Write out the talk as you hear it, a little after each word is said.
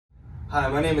Hi,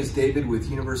 my name is David with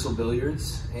Universal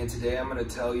Billiards, and today I'm going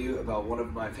to tell you about one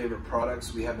of my favorite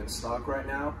products we have in stock right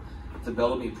now, the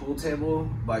Bellamy pool table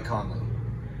by Connelly.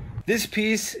 This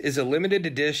piece is a limited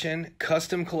edition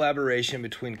custom collaboration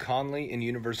between Connelly and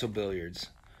Universal Billiards.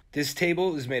 This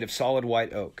table is made of solid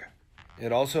white oak.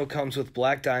 It also comes with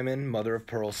black diamond mother of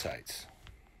pearl sights.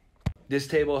 This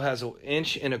table has an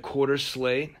 1.25 inch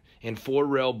slate and 4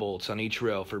 rail bolts on each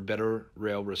rail for better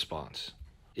rail response.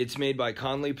 It's made by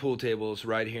Connelly Pool Tables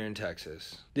right here in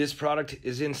Texas. This product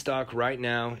is in stock right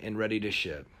now and ready to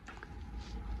ship.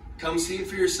 Come see it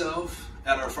for yourself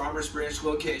at our Farmers Branch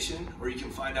location, or you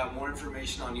can find out more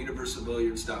information on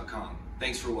universalbilliards.com.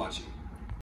 Thanks for watching.